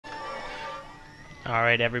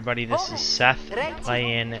Alright everybody, this is Seth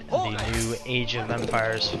playing the new Age of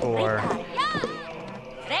Empires 4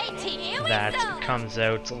 that comes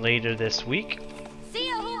out later this week.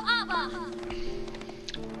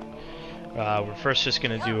 We're first just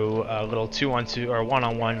going to do a little 2-on-2 or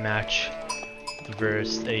 1-on-1 match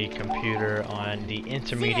versus a computer on the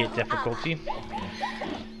intermediate difficulty.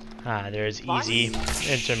 There's easy,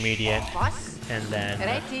 intermediate, and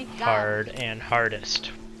then hard and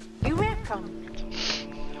hardest. You're welcome.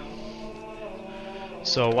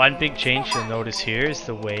 So one big change you'll notice here is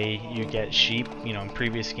the way you get sheep. You know, in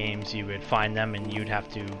previous games you would find them and you'd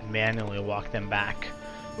have to manually walk them back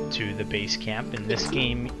to the base camp. In this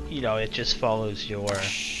game, you know, it just follows your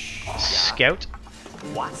scout,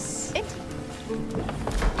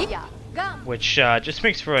 which just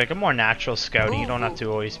makes for like a more natural scouting. You don't have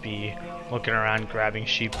to always be looking around grabbing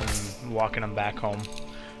sheep and walking them back home.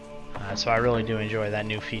 So I really do enjoy that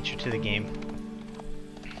new feature to the game.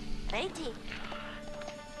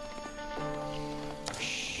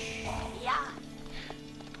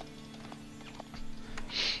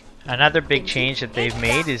 Another big change that they've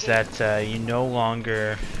made is that you no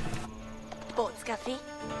longer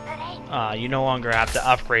have to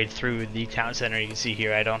upgrade through the town center. You can see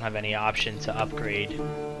here I don't have any option to upgrade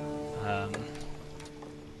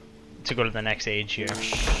to go to the next age here.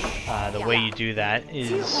 The way you do that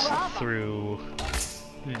is through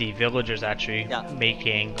the villagers actually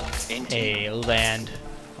making a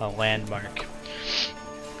landmark.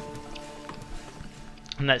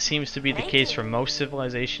 And that seems to be the case for most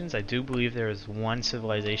civilizations. I do believe there is one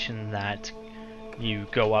civilization that you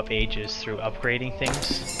go up ages through upgrading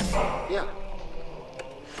things.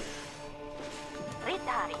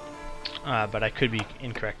 But I could be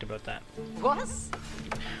incorrect about that.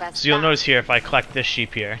 So you'll notice here if I collect this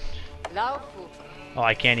sheep here. Oh,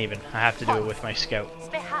 I can't even. I have to do it with my scout.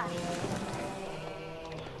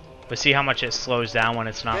 But see how much it slows down when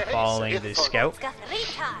it's not following the scout?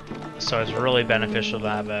 So it's really beneficial to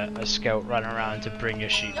have a scout run around to bring your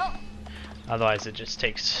sheep. Otherwise it just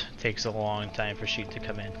takes a long time for sheep to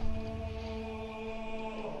come in.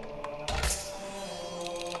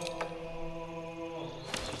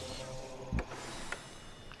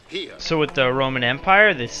 So with the Roman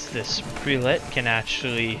Empire, this prelate can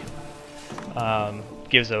actually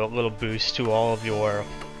gives a little boost to all of your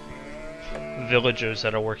villagers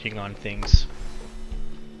that are working on things.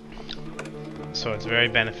 So it's very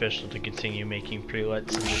beneficial to continue making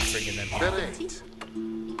prelates and just bringing them here.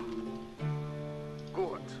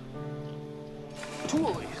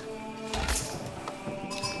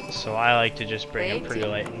 So I like to just bring a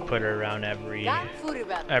prelate and put her around every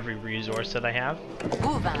resource that I have,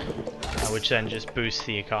 which then just boosts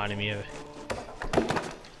the economy of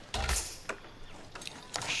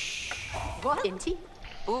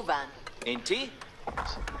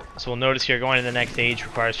So we'll notice here going to the next age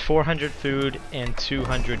requires 400 food and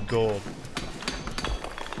 200 gold.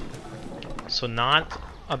 So not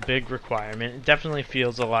a big requirement. It definitely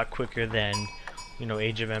feels a lot quicker than, you know,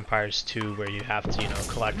 Age of Empires 2 where you have to, you know,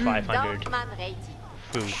 collect 500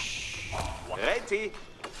 food.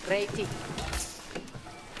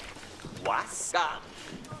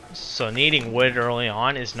 So needing wood early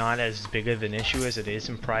on is not as big of an issue as it is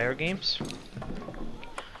in prior games.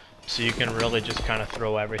 So you can really just kind of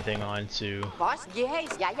throw everything onto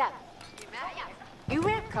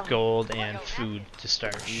gold and food to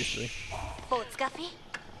start usually.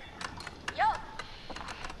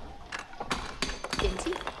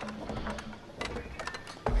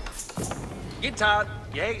 Guitar,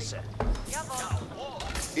 yes.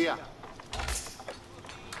 Yeah.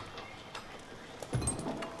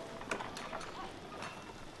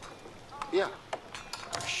 Yeah.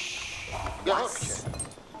 Yeah. Okay.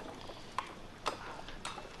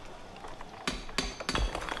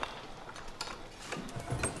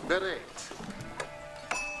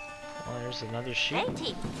 Well, there's another sheep.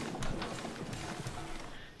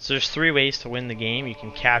 So there's 3 ways to win the game. You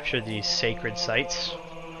can capture these sacred sites.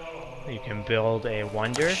 You can build a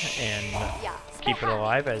wonder and keep it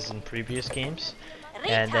alive as in previous games.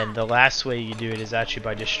 And then the last way you do it is actually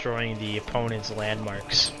by destroying the opponent's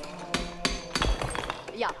landmarks.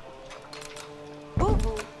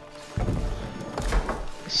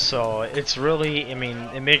 So it's really, I mean,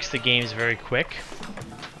 it makes the games very quick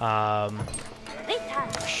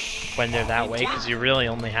when they're that way, because you really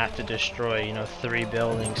only have to destroy, you know, 3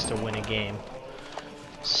 buildings to win a game.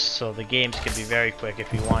 So the games can be very quick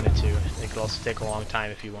if you wanted to. They could also take a long time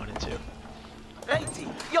if you wanted to.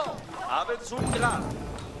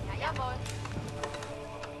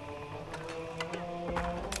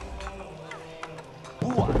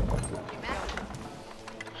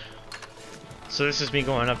 So this is me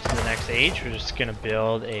going up to the next age. We're just gonna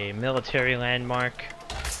build a military landmark.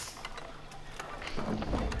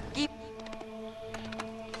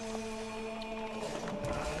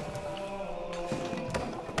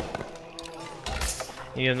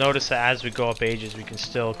 You'll notice that as we go up ages, we can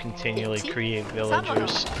still continually create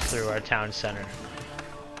villagers through our town center.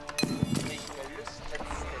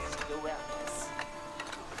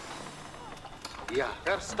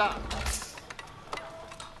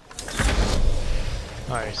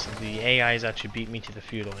 Alright, so the AIs actually beat me to the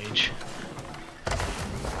feudal age,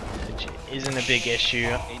 which isn't a big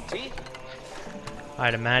issue.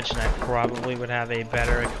 I'd imagine I probably would have a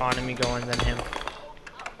better economy going than him.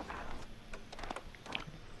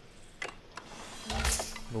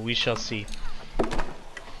 But we shall see.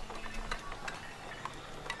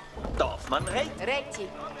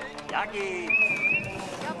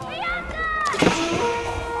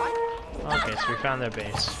 Okay, so we found their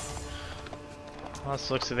base. Well,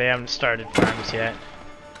 this looks like they haven't started farms yet.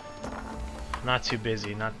 Not too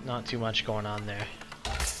busy, not too much going on there.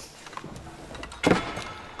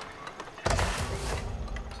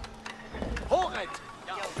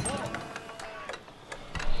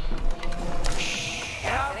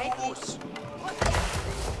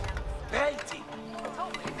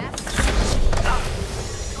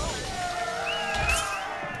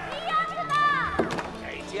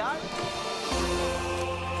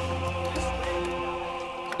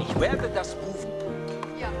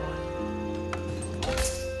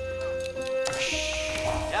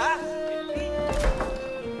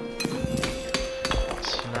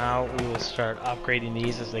 So now we will start upgrading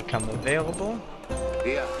these as they come available.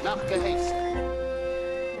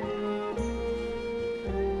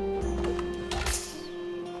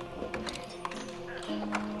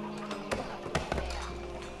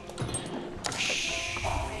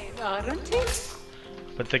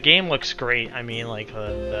 But the game looks great. I mean, like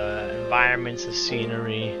the environments, the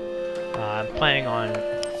scenery. I'm playing on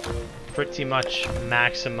pretty much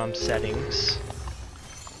maximum settings.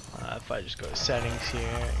 If I just go to settings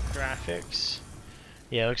here, graphics.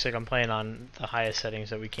 Yeah, it looks like I'm playing on the highest settings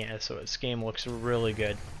that we can. So this game looks really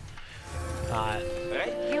good.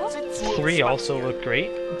 3 also looked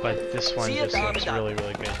great, but this one just looks really,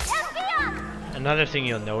 really good. Another thing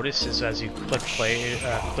you'll notice is as you click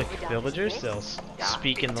click villagers, they'll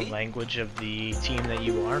speak in the language of the team that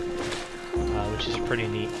you are, which is pretty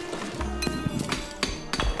neat.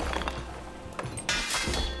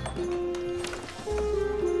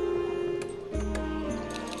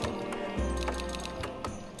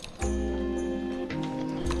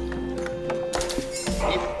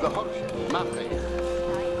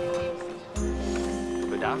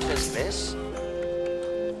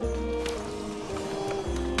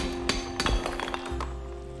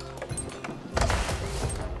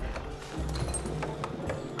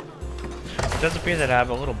 It does appear that I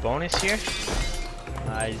have a little bonus here.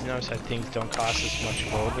 You notice that things don't cost as much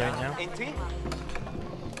gold right now.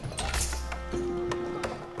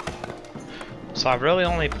 So I've really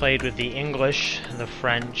only played with the English, the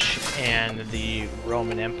French, and the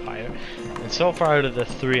Roman Empire. And so far out of the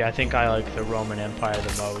 3, I think I like the Roman Empire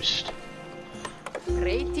the most.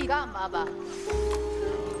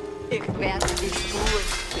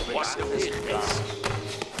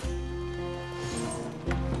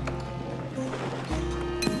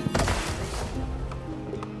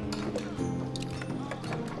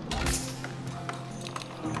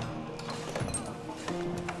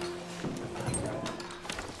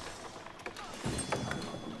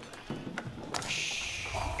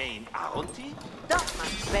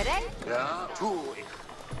 Ja, tu ich.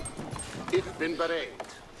 Ich bin bereit.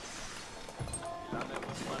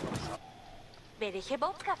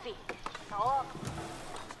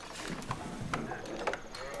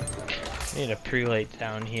 Need a prelate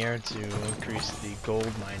down here to increase the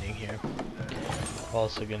gold mining here.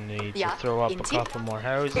 Also gonna need to throw up a couple more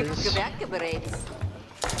houses.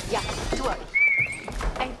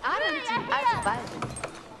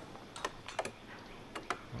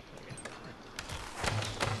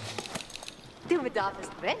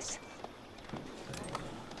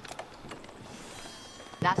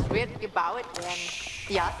 Das wird gebaut werden.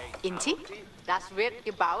 Ja, Inti? Das wird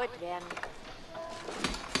gebaut werden.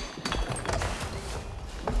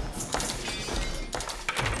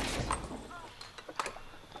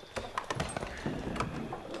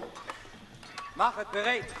 Machet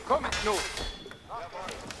bereit, kommet nun!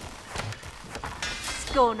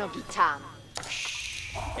 Skono Gitan.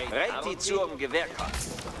 Reiti zum Gewehrkampf.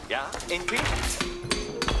 Ja, Inti?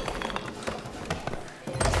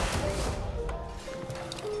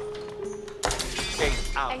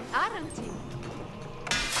 Ein Arenti.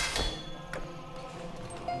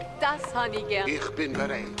 Das habe ich gern. Ich bin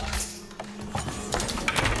bereit.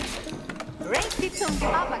 Ready zum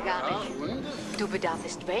aber gar nicht. Du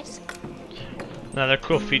bedarfst was? Another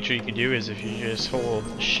cool feature you can do is if you just hold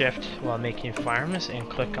shift while making farms and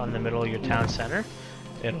click on the middle of your town center,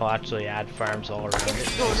 it'll actually add farms all around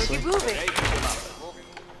it nicely.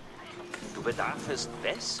 Du bedarfst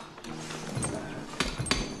was?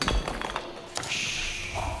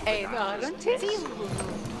 Ey, warum tschüss?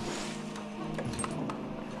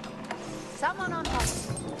 Someone on hot.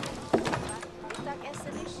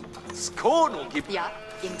 Mittagessen nicht? Skono gibt. Ja,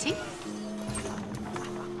 Inti?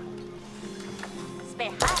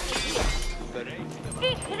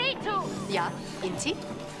 Ich Rito! Ja, Inti?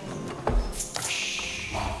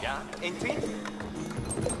 Ja, Inti?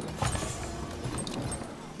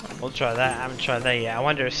 We'll try that. I haven't tried that yet. I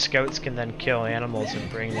wonder if scouts can then kill animals and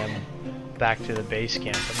bring them back to the base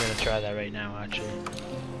camp. I'm gonna try that right now, actually.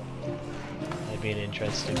 That'd be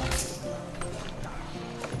interesting.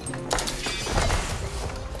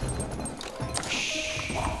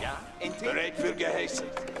 Ja, Inti? Bereit für Geheißen.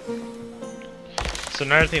 So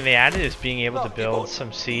another thing they added is being able to build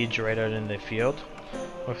some siege right out in the field.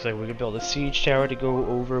 Looks like we could build a siege tower to go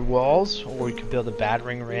over walls, or we could build a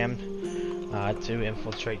battering ram to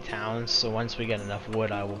infiltrate towns. So once we get enough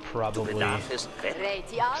wood, I will probably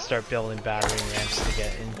start building battering rams to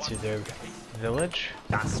get into their village.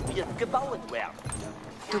 Das wird gebaut werden.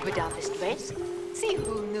 Du bedarfst was? Sie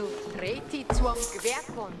nu Reti zum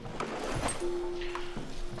Gewerkon.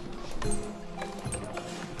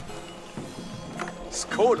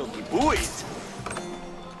 Skono gebuit.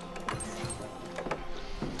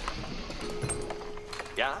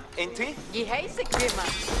 Ja, Inti? Die heiße Kümmer.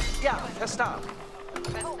 Ja, verstaan.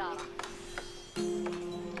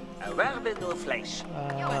 Erwerbe nur Fleisch.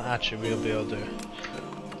 Actually, we'll be able to.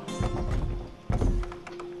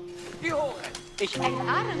 Die Horen. Ich Ein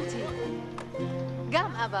Arenti.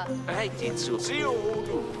 Gam aber. Reit ihn zu. Zio.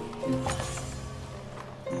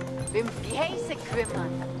 Wim die heiße Kümmer.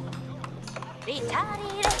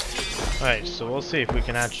 Alright, so we'll see if we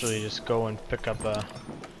can actually just go and pick up a...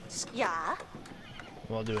 Ja.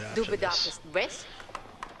 We'll do it Du after this. bedarfst was?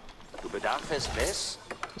 Du bedarfst was?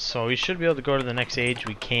 So we should be able to go to the next age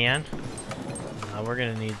we can. We're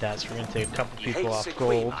gonna need that, so we're gonna take a couple people off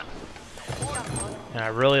gold. And I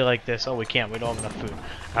really like this. Oh, we can't. We don't have enough food.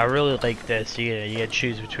 I really like this. You get to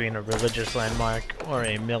choose between a religious landmark or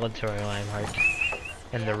a military landmark.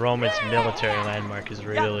 And the Romans' military landmark is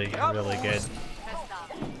really, really good.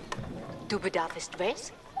 Du bedarfst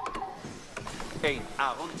was? Ein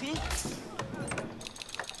Arunti?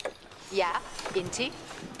 Ja, Inti?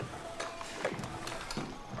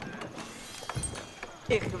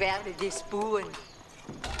 Ich werde die Spuren.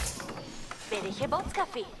 Welche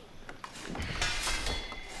Bootskaffee?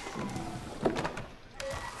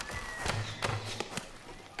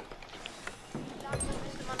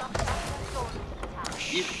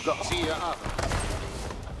 Ich ziehe ab.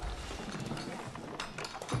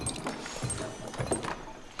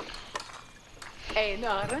 Ein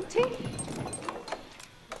Arenti?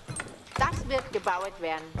 Das wird gebaut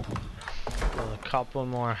werden. Well, a couple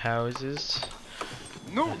more houses.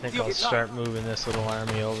 I think I'll start moving this little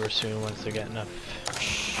army over soon once I get enough.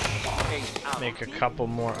 Make a couple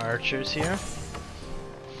more archers here.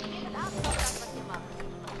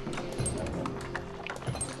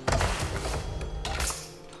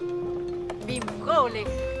 Wie fröhlich.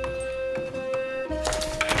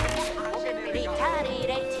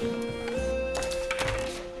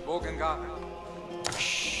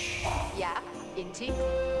 Ja, Inti?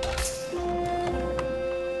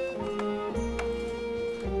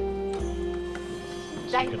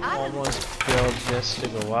 I can almost build this to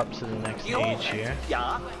go up to the next age here.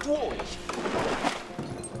 Ja, durch.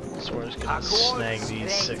 So we're just gonna snag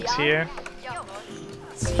these 6 here.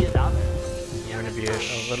 Ziehe ab. I'm gonna be a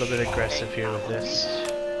little bit aggressive here with this.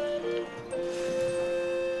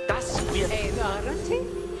 Das wird Ein Arenti?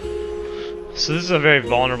 So this is a very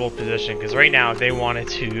vulnerable position because right now if they wanted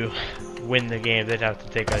to win the game they'd have to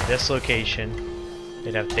take out this location,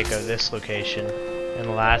 they'd have to take out this location,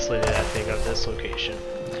 and lastly they'd have to take out this location.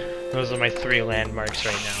 Those are my 3 landmarks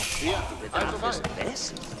right now. Ja, also was?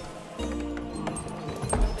 was?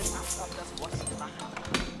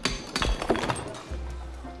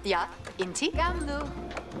 Ja, Inti? Gam du.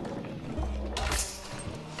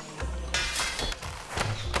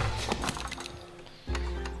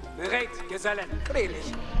 Bereit, Gesellen.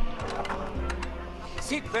 Freilich.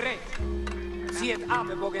 Seid bereit. Zieht ab,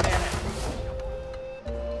 Bogenere.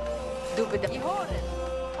 Du bedarfst...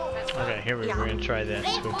 Okay, here we're gonna try this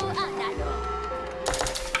quickly.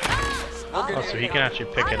 Oh, so he can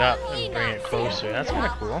actually pick it up and bring it closer. That's kind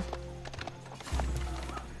of cool.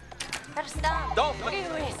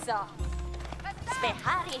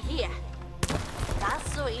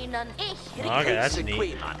 Okay, that's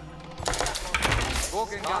neat.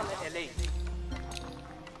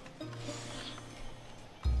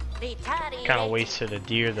 Kind of wasted a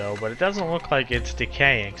deer though, but it doesn't look like it's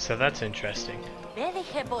decaying, so that's interesting. You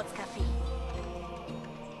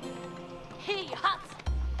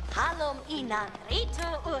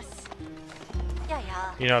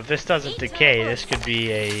know, if this doesn't decay, this could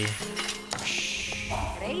be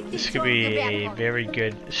a very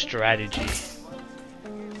good strategy.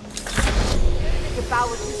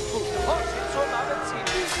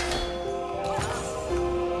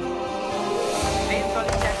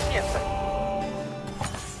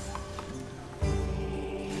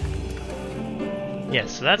 Yeah,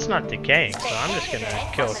 so that's not decaying, so I'm just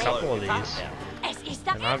gonna kill a couple of these.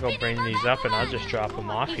 And I'll go bring these up and I'll just drop them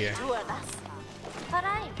off here.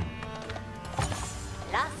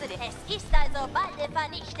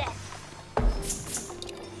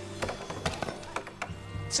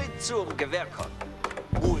 Sind zum Gewehr kommen.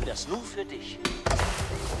 Hol das nur für dich.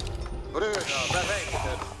 Brüder,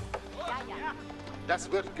 bereit. Das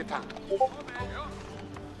wird getan.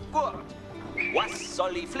 Gut. Was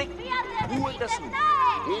soll ich flicken? Hol das nur.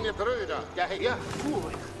 Meine Brüder, ja,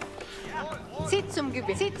 gut. Zieht zum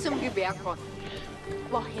Gewehr kommen.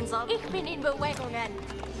 Wohin soll ich bin in Bewegungen.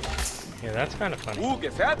 Yeah, that's kind of funny.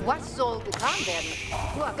 Was soll getan werden?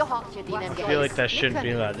 I feel like that shouldn't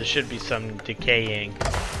be allowed. There should be some decaying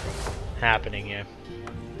happening here.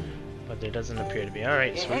 But there doesn't appear to be.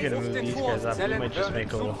 Alright, so we're gonna move these guys up. We might just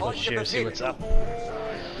make a little push here, see what's up.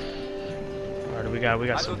 Alright, we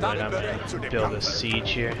got some wood. I'm gonna build a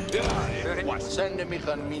siege here.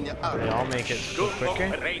 I'll make it go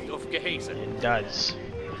quicker. It does.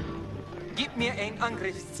 Gib mir ein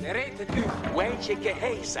Angriffsgerät. Welche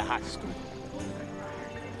Gehäuse hast du?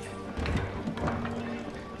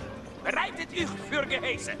 Bereitet euch für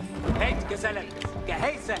Gehäuse. Seid Gesellen.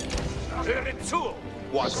 Gehäuse. Höret zu.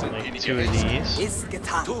 Make 2 of these. Ist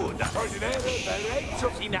getan. Du, das Ordinäre bereit zu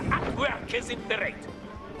Seine Handwerke sind bereit.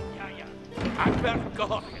 Ja. Handwerk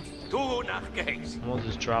gehorcht. Du nach Gehäuse. We'll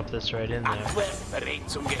just drop this right in there. Handwerk bereit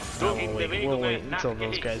zum Gehen. We'll wait until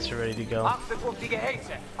those guys are ready to go. Achtet auf die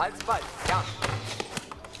Gehäuse. Alsbald. Ja.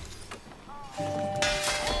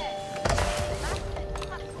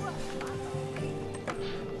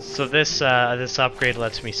 So this upgrade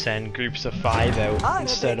lets me send groups of 5 out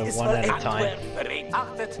instead of 1 at a time.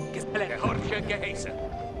 Achtet, Gehorche Gehäuse.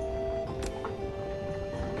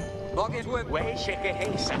 Welche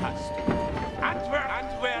Gehäuse hast du?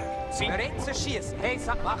 Handwerk, sie Bereit zu schießen.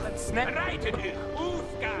 Häuser machen schnell. bereitet euch.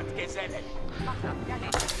 Aufgaht, Gesellen.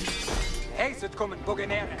 Häuser kommen,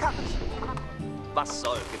 Bogenäre. Was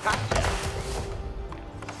soll getan werden?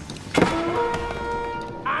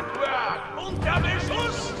 Handwerk, unter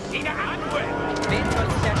Beschuss. In der Handwerk. Wen soll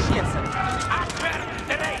ich erschießen? Handwerk,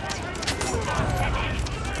 bereit.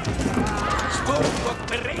 Sturmbock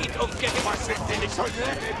bereit und was sind denn nicht heute?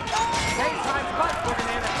 Häuser alsbald,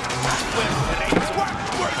 Bogenäre.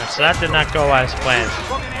 So that did not go as planned.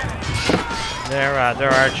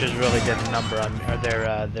 Their archers really did a number on, or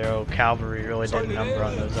their cavalry really did a number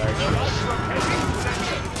on those archers.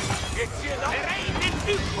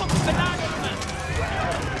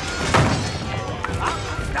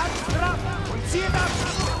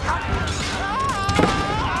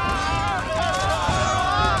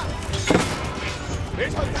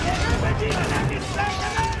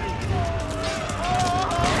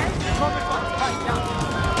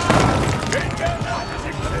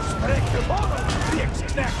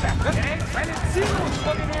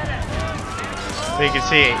 But you can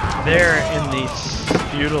see, they're in the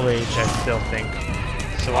feudal age, I still think.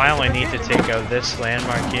 So I only need to take out this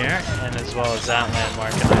landmark here, and as well as that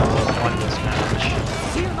landmark, and I will have won this match.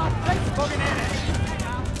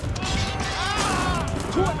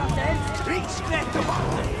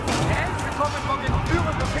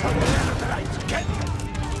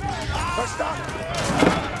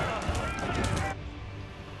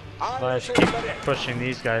 So I just keep pushing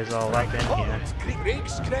these guys all up in here.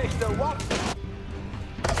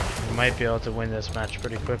 We might be able to win this match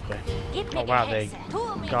pretty quickly. Oh wow, they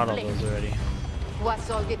got all those already. Was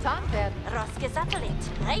soll getan werden? Rossgesattelt,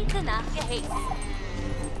 reite nach Gehäß.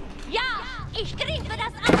 Ja, ich greife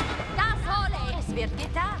das an. Das hole ich. Es wird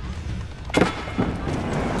getan.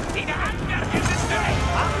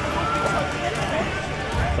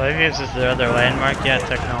 So I think this is the other landmark, yeah,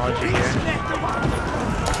 technology here.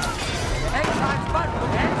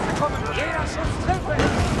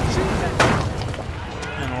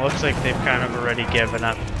 And It looks like they've kind of already given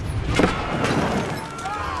up.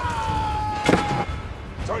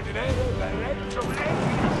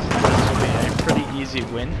 A pretty easy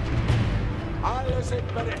win. I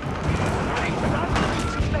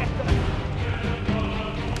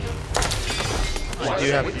do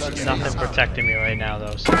have nothing protecting me right now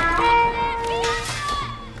though. So.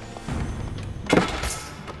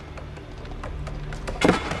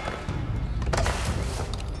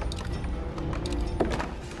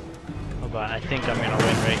 But I think I'm gonna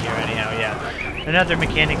win right here anyhow, yeah. Another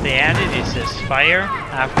mechanic they added is this fire.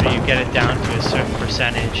 After you get it down to a certain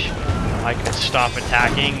percentage, I can stop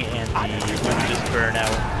attacking and the would just burn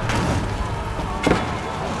out.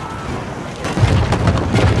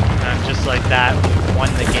 And just like that, won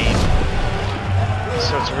the game.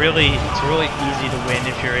 So it's really easy to win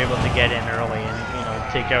if you're able to get in early and, you know,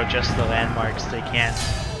 take out just the landmarks. They can't,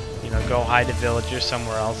 you know, go hide a villager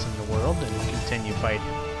somewhere else in the world and continue fighting.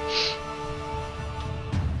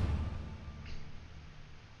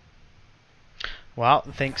 Well,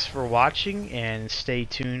 thanks for watching, and stay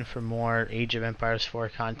tuned for more Age of Empires 4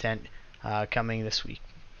 content coming this week.